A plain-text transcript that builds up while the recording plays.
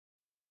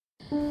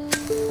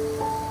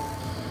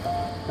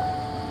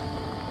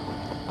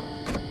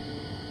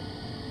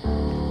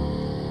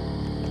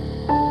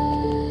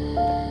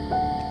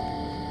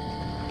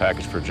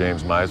package for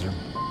James Miser?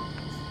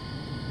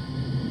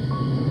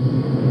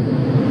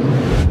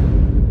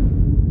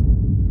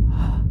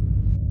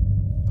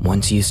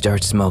 Once you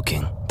start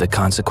smoking, the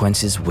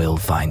consequences will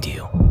find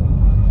you.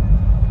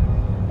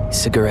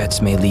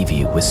 Cigarettes may leave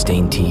you with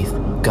stained teeth,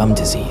 gum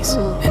disease,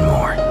 and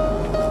more.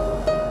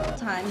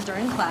 Times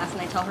during class,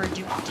 and I tell her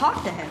to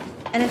talk to him,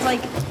 and it's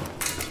like,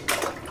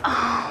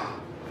 oh,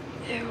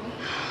 ew.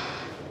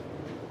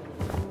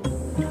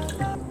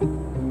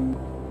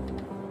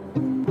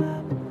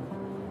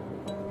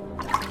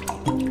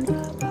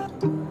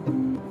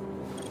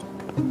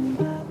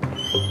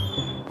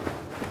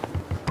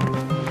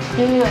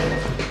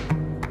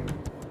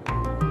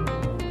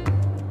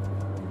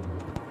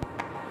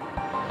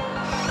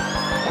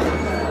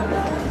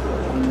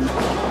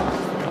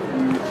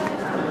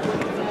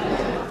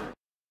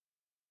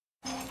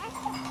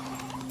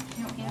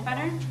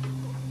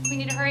 We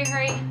need to hurry.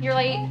 You're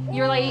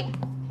late.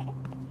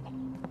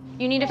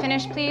 You need to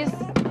finish, please. I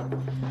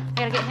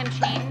gotta get him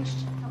changed,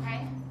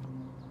 okay?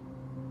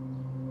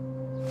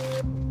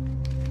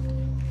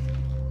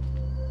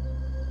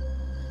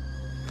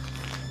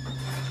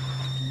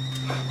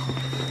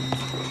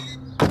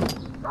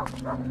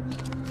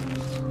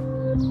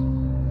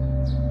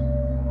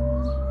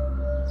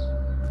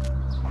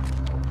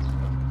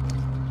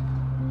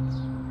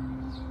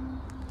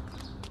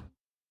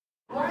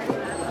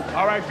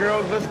 All right,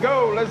 girls, let's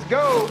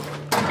go.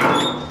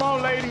 Come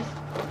on, ladies.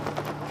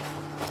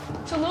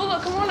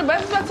 Tallulah, come on, the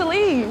bus is about to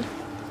leave.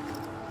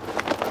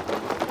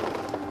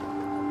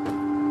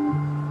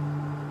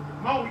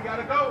 Come on, we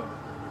gotta go.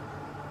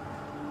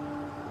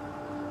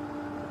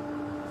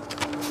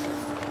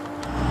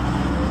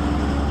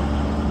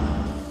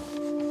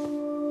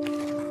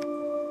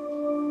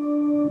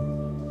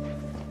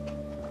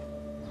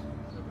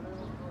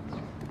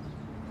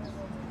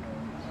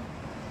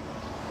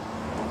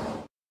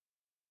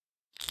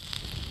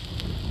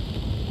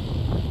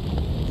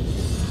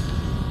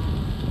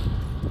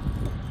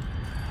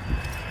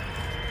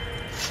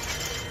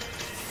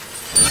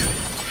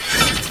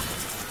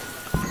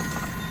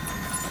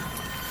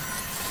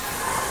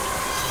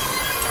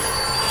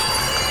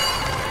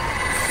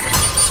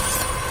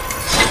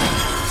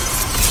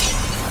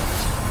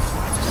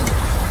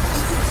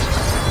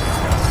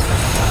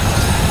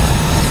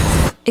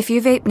 If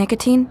you vape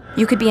nicotine,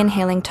 you could be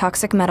inhaling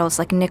toxic metals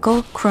like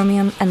nickel,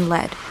 chromium, and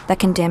lead that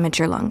can damage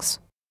your lungs.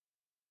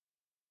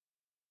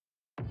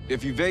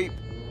 If you vape,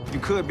 you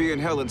could be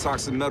inhaling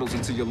toxic metals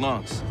into your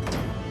lungs.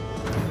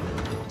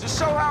 To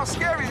show how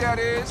scary that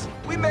is,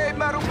 we made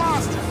metal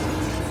monsters.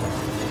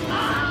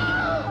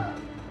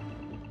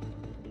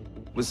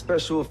 With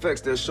special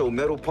effects that show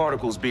metal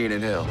particles being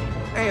inhaled.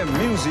 And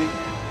music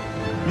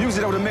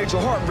that would have made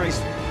your heart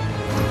race.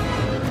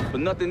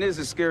 But nothing is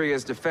as scary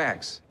as the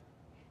facts.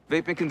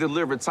 Vaping can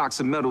deliver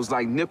toxic metals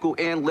like nickel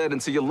and lead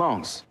into your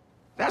lungs.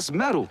 That's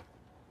metal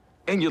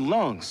in your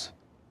lungs.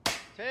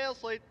 Tail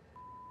slate.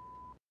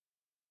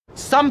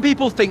 Some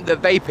people think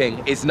that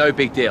vaping is no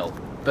big deal,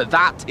 but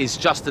that is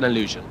just an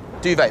illusion.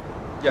 Do you vape?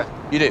 Yeah.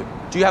 You do?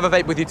 Do you have a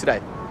vape with you today?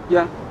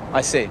 Yeah.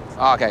 I see.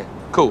 Ah, okay,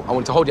 cool. I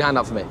want you to hold your hand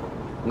up for me.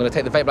 I'm gonna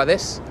take the vape like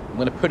this. I'm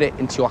gonna put it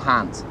into your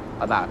hand,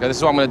 like that. Okay, this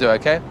is what I'm gonna do,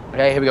 okay?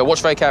 Okay, here we go.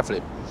 Watch very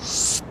carefully.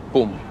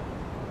 Boom.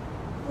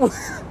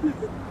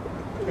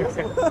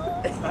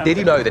 Did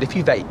you know that if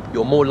you vape,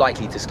 you're more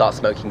likely to start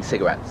smoking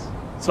cigarettes?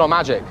 It's not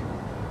magic,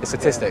 it's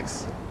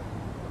statistics.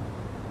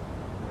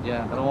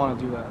 Yeah, I don't want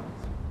to do that.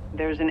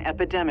 There's an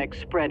epidemic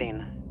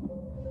spreading.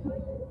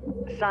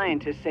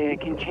 Scientists say it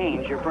can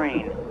change your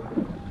brain.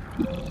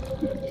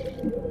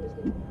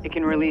 It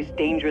can release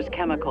dangerous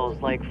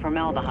chemicals like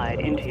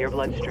formaldehyde into your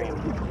bloodstream.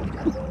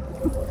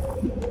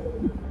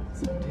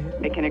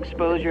 It can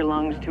expose your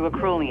lungs to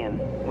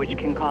acrolein, which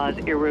can cause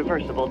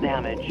irreversible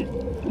damage.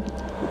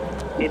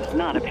 It's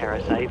not a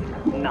parasite,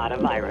 not a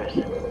virus,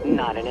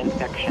 not an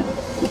infection.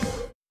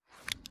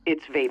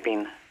 It's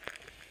vaping.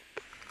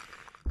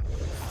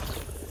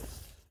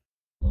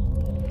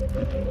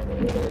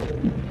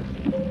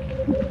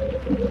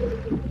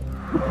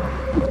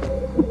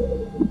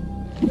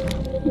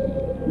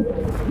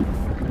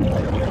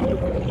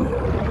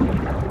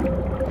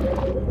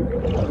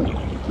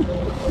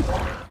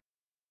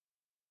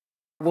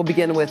 We'll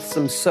begin with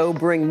some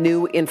sobering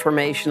new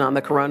information on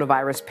the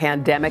coronavirus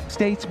pandemic.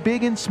 States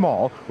big and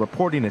small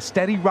reporting a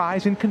steady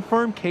rise in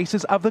confirmed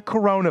cases of the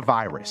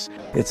coronavirus.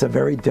 It's a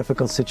very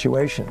difficult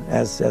situation,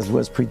 as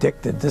was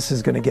predicted. This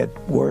is going to get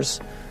worse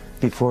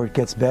before it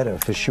gets better,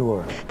 for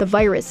sure. The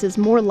virus is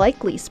more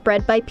likely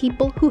spread by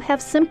people who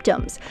have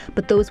symptoms,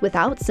 but those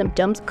without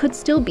symptoms could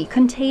still be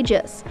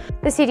contagious.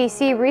 The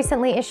CDC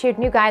recently issued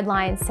new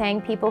guidelines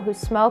saying people who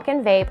smoke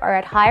and vape are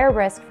at higher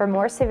risk for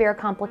more severe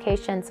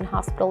complications and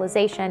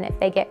hospitalization if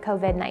they get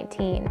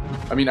COVID-19.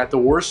 I mean, at the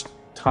worst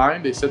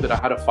time, they said that I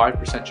had a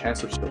 5%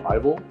 chance of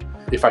survival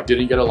if I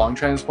didn't get a lung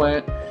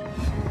transplant.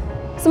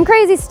 Some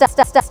crazy stuff,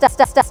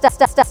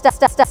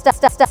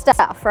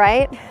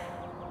 right?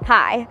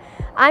 Hi,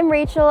 I'm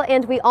Rachel,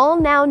 and we all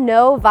now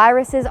know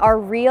viruses are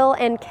real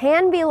and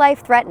can be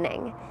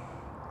life-threatening.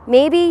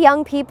 Maybe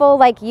young people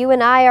like you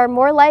and I are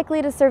more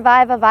likely to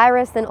survive a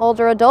virus than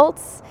older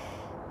adults.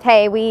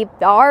 Hey, we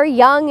are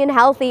young and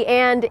healthy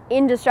and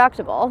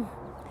indestructible.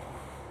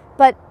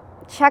 But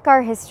check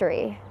our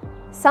history.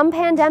 Some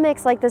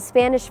pandemics like the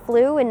Spanish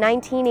flu in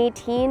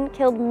 1918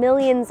 killed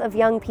millions of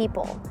young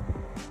people.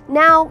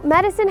 Now,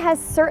 medicine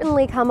has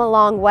certainly come a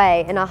long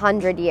way in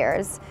 100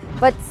 years,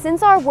 but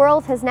since our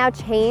world has now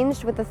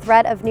changed with the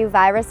threat of new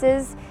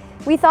viruses,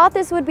 we thought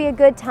this would be a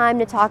good time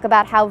to talk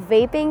about how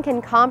vaping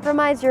can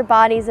compromise your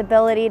body's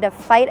ability to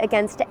fight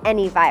against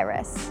any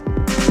virus.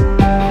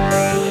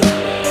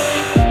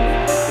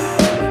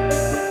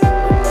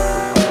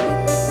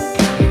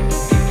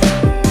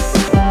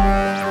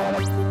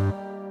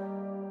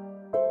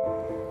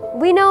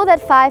 We know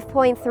that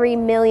 5.3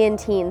 million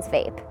teens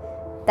vape.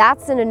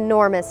 That's an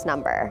enormous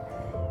number.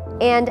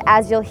 And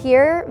as you'll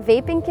hear,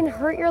 vaping can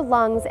hurt your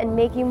lungs and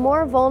make you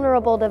more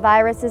vulnerable to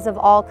viruses of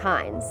all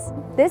kinds.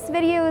 This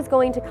video is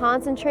going to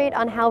concentrate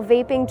on how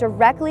vaping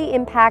directly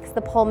impacts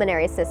the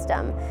pulmonary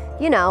system.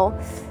 You know,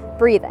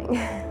 breathing.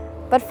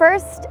 But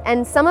first,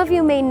 and some of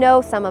you may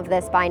know some of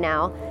this by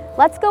now,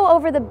 let's go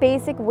over the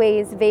basic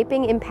ways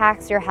vaping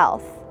impacts your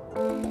health.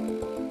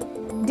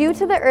 Due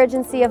to the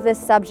urgency of this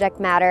subject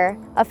matter,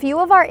 a few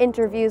of our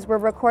interviews were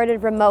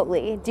recorded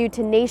remotely due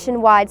to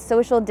nationwide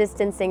social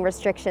distancing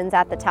restrictions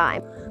at the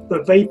time.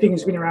 But vaping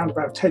has been around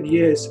about 10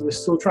 years, so we're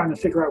still trying to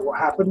figure out what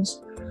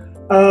happens.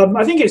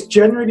 I think it's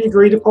generally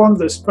agreed upon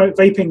that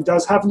vaping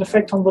does have an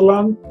effect on the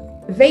lung.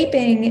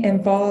 Vaping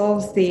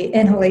involves the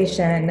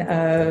inhalation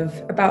of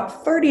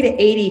about 30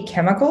 to 80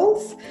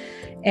 chemicals,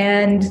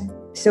 and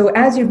so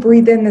as you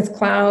breathe in this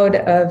cloud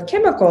of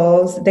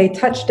chemicals, they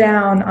touch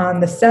down on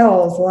the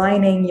cells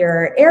lining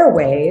your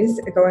airways,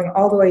 going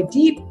all the way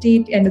deep,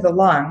 deep into the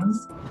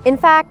lungs. In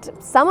fact,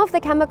 some of the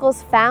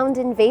chemicals found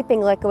in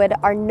vaping liquid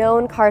are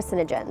known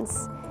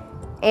carcinogens.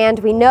 And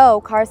we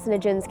know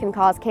carcinogens can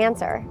cause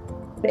cancer.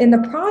 In the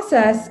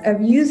process of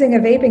using a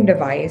vaping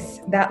device,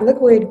 that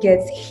liquid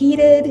gets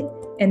heated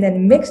and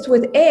then mixed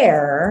with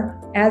air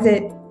as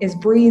it is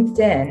breathed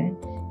in.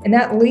 And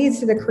that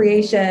leads to the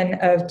creation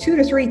of 2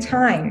 to 3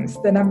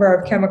 times the number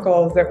of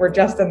chemicals that were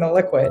just in the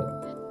liquid.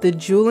 The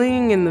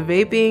juuling and the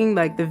vaping,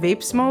 like the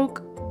vape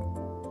smoke,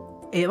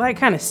 it like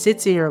kind of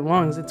sits in your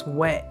lungs. It's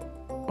wet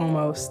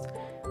almost.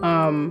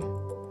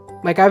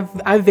 Like I've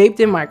vaped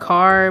in my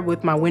car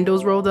with my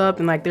windows rolled up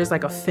and like there's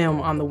like a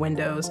film on the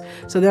windows.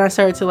 So then I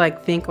started to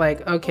like think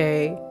like,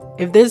 okay,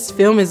 if this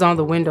film is on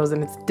the windows,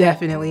 then it's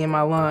definitely in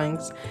my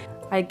lungs.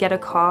 I get a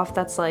cough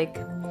that's like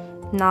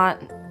not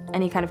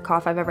any kind of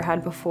cough I've ever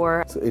had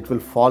before. So it will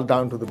fall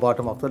down to the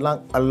bottom of the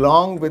lung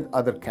along with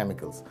other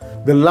chemicals.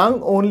 The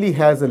lung only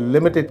has a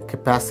limited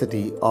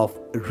capacity of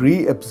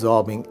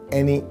reabsorbing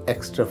any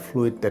extra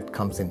fluid that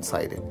comes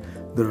inside it.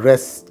 The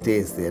rest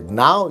stays there.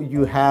 Now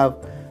you have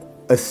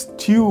a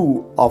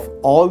stew of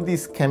all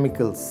these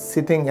chemicals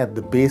sitting at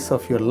the base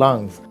of your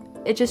lungs.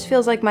 It just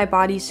feels like my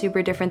body's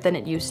super different than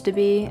it used to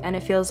be, and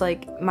it feels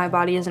like my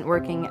body isn't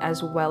working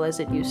as well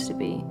as it used to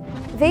be.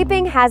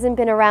 Vaping hasn't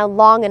been around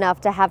long enough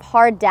to have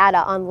hard data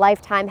on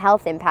lifetime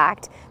health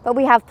impact, but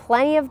we have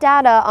plenty of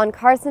data on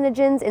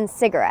carcinogens in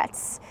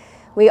cigarettes.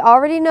 We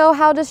already know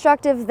how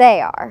destructive they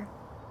are.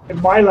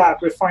 In my lab,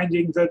 we're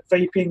finding that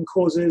vaping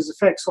causes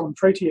effects on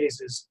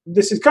proteases.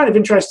 This is kind of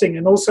interesting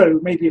and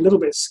also maybe a little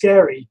bit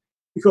scary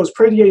because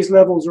protease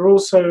levels are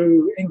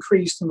also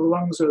increased in the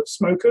lungs of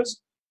smokers.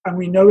 And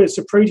we know it's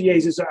the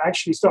proteases that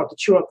actually start to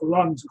chew up the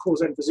lungs and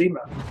cause emphysema.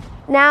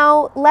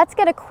 Now, let's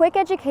get a quick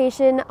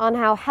education on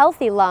how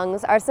healthy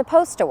lungs are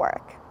supposed to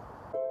work.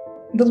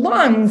 The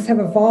lungs have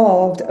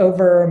evolved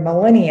over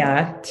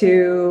millennia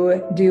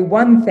to do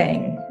one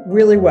thing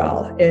really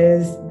well,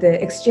 is the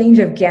exchange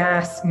of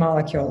gas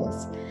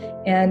molecules.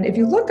 And if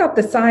you look up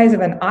the size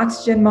of an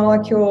oxygen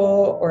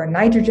molecule or a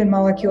nitrogen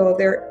molecule,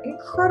 they're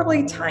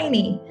incredibly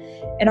tiny.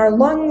 And our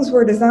lungs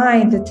were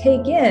designed to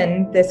take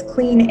in this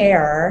clean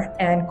air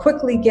and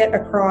quickly get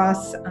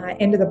across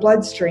into the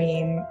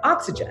bloodstream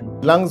oxygen.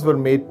 Lungs were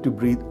made to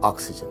breathe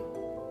oxygen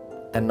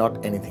and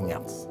not anything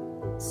else.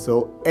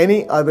 So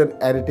any other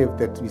additive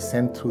that we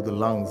send through the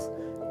lungs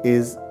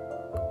is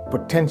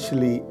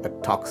potentially a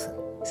toxin.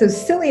 So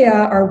cilia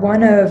are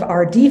one of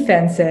our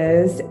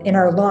defenses in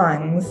our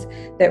lungs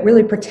that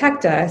really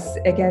protect us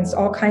against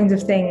all kinds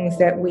of things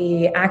that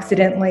we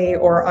accidentally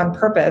or on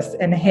purpose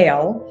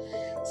inhale.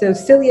 So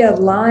cilia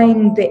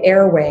line the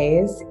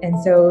airways, and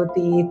so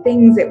the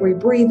things that we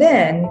breathe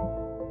in,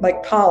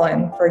 like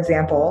pollen, for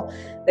example,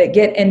 that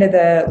get into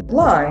the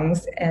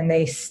lungs and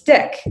they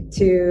stick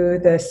to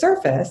the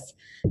surface,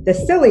 the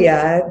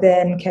cilia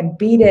then can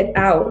beat it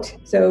out.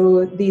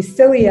 So these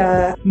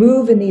cilia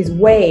move in these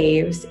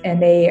waves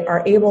and they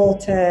are able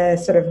to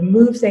sort of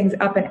move things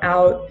up and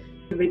out.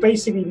 They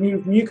basically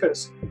move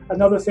mucus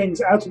and other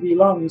things out of your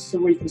lungs so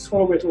we can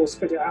swallow it or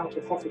spit it out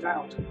or cough it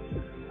out.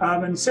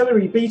 And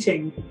ciliary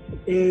beating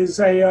is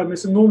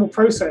it's a normal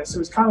process, so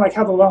it's kind of like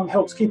how the lung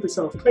helps keep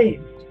itself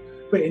clean.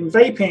 But in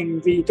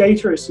vaping, the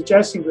data is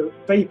suggesting that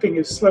vaping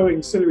is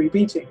slowing ciliary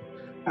beating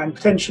and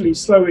potentially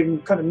slowing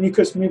kind of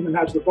mucus movement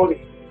out of the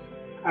body.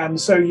 And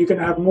so you're going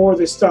to have more of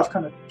this stuff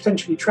kind of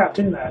potentially trapped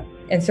in there.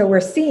 And so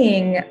we're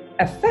seeing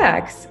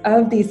effects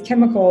of these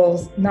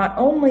chemicals not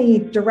only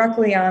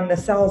directly on the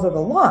cells of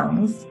the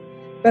lungs,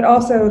 but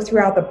also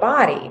throughout the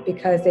body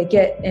because they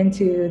get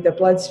into the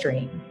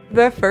bloodstream.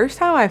 The first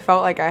time I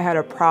felt like I had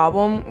a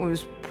problem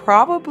was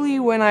probably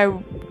when I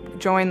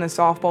joined the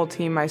softball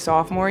team my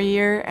sophomore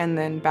year, and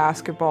then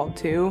basketball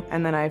too.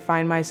 And then I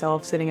find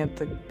myself sitting at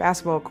the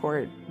basketball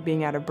court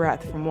being out of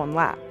breath from one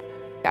lap.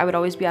 I would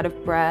always be out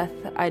of breath.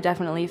 I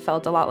definitely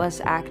felt a lot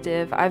less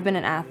active. I've been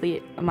an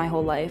athlete my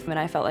whole life, and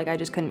I felt like I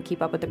just couldn't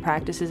keep up with the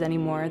practices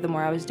anymore the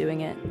more I was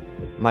doing it.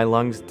 My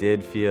lungs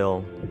did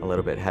feel a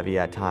little bit heavy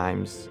at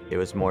times. It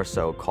was more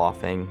so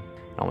coughing,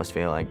 almost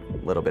feeling like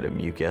a little bit of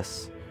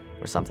mucus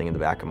or something in the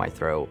back of my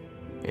throat.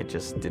 It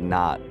just did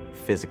not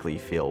physically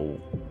feel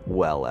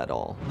well at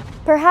all.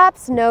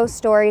 Perhaps no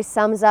story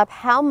sums up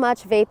how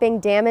much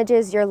vaping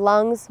damages your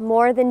lungs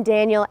more than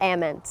Daniel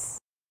Ament's.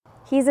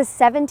 He's a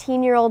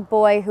 17-year-old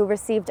boy who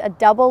received a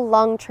double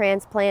lung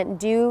transplant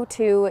due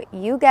to,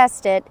 you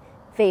guessed it,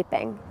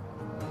 vaping.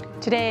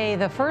 Today,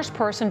 the first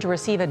person to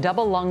receive a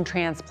double lung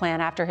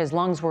transplant after his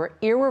lungs were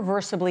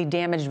irreversibly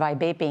damaged by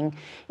vaping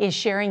is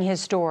sharing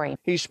his story.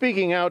 He's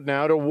speaking out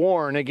now to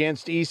warn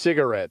against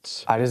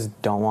e-cigarettes. I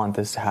just don't want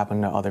this to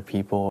happen to other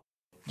people.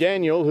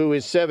 Daniel, who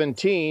is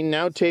 17,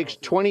 now takes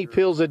 20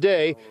 pills a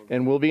day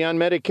and will be on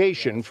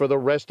medication for the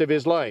rest of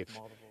his life.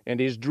 And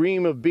his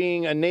dream of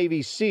being a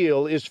Navy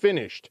SEAL is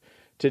finished.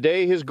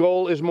 Today, his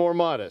goal is more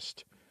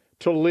modest: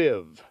 to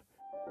live.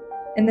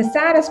 And the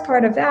saddest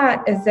part of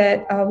that is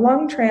that a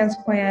lung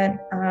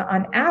transplant,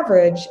 on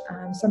average,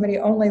 somebody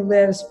only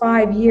lives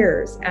 5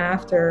 years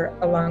after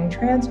a lung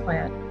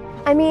transplant.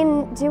 I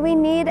mean, do we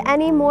need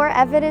any more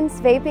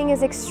evidence vaping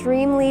is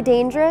extremely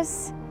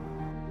dangerous?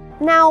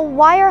 Now,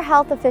 why are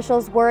health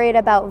officials worried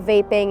about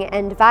vaping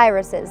and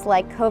viruses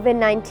like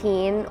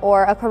COVID-19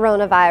 or a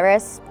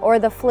coronavirus or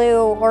the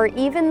flu or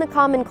even the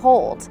common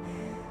cold?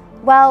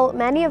 Well,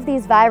 many of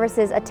these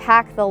viruses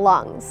attack the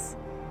lungs.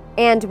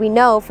 And we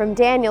know from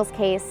Daniel's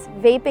case,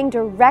 vaping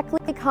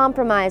directly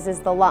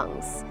compromises the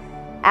lungs.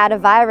 Add a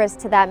virus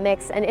to that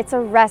mix and it's a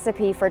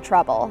recipe for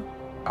trouble.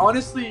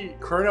 Honestly,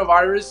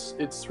 coronavirus,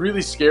 it's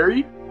really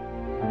scary.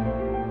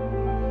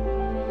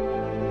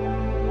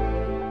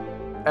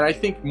 And I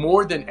think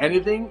more than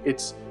anything,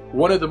 it's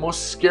one of the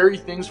most scary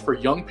things for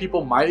young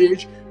people my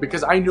age,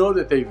 because I know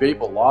that they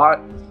vape a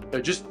lot.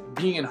 Just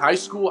being in high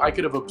school, I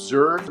could have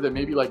observed that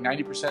maybe like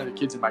 90% of the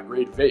kids in my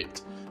grade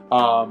vaped.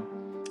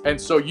 And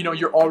so, you know,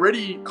 you're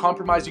already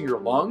compromising your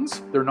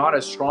lungs. They're not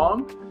as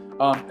strong.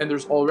 And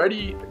there's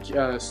already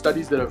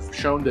studies that have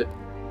shown that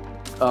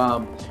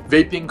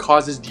vaping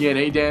causes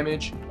DNA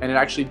damage, and it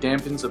actually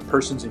dampens a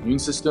person's immune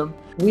system.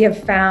 We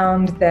have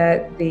found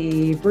that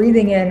the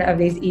breathing in of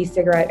these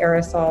e-cigarette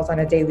aerosols on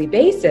a daily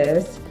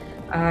basis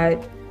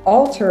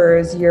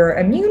alters your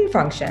immune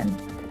function.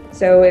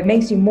 So it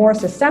makes you more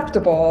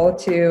susceptible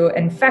to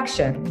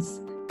infections,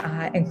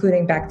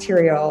 including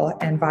bacterial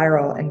and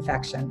viral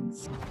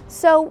infections.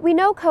 So we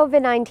know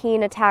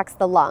COVID-19 attacks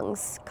the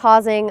lungs,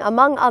 causing,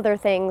 among other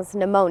things,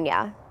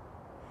 pneumonia.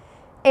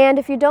 And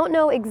if you don't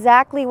know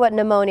exactly what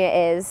pneumonia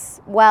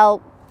is,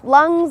 well,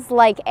 lungs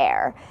like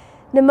air.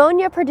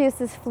 Pneumonia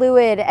produces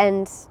fluid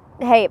and,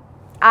 hey,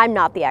 I'm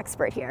not the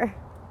expert here.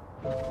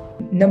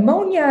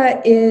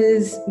 Pneumonia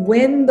is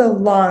when the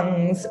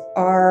lungs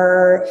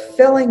are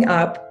filling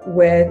up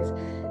with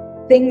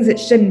things that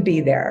shouldn't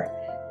be there.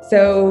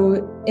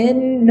 So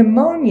in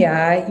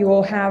pneumonia, you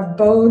will have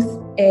both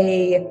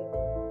a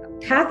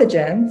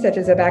pathogen, such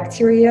as a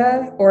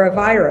bacteria or a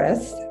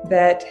virus,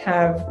 that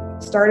have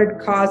started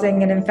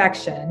causing an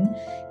infection,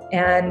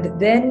 and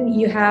then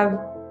you have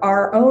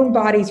our own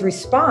body's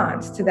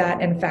response to that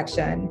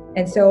infection.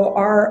 And so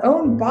our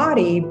own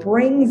body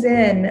brings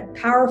in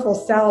powerful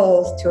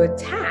cells to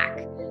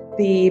attack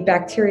the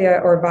bacteria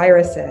or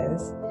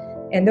viruses,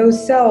 and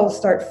those cells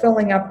start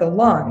filling up the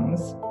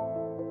lungs.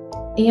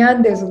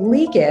 And there's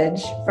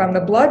leakage from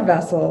the blood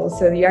vessels,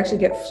 so you actually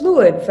get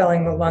fluid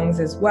filling the lungs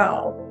as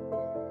well.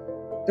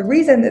 The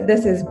reason that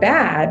this is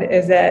bad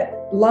is that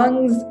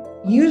lungs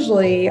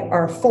usually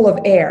are full of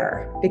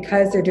air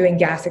because they're doing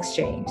gas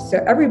exchange.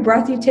 So every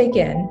breath you take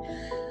in,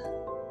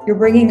 you're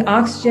bringing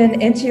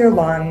oxygen into your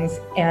lungs,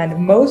 and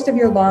most of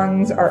your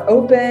lungs are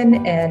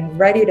open and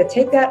ready to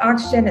take that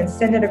oxygen and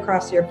send it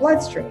across your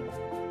bloodstream.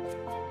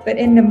 But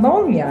in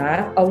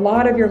pneumonia, a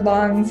lot of your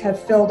lungs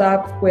have filled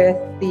up with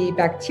the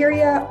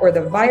bacteria or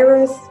the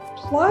virus,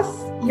 plus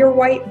your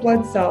white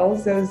blood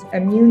cells, those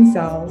immune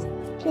cells,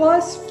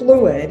 plus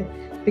fluid,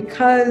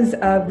 because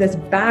of this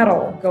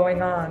battle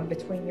going on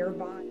between your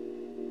body.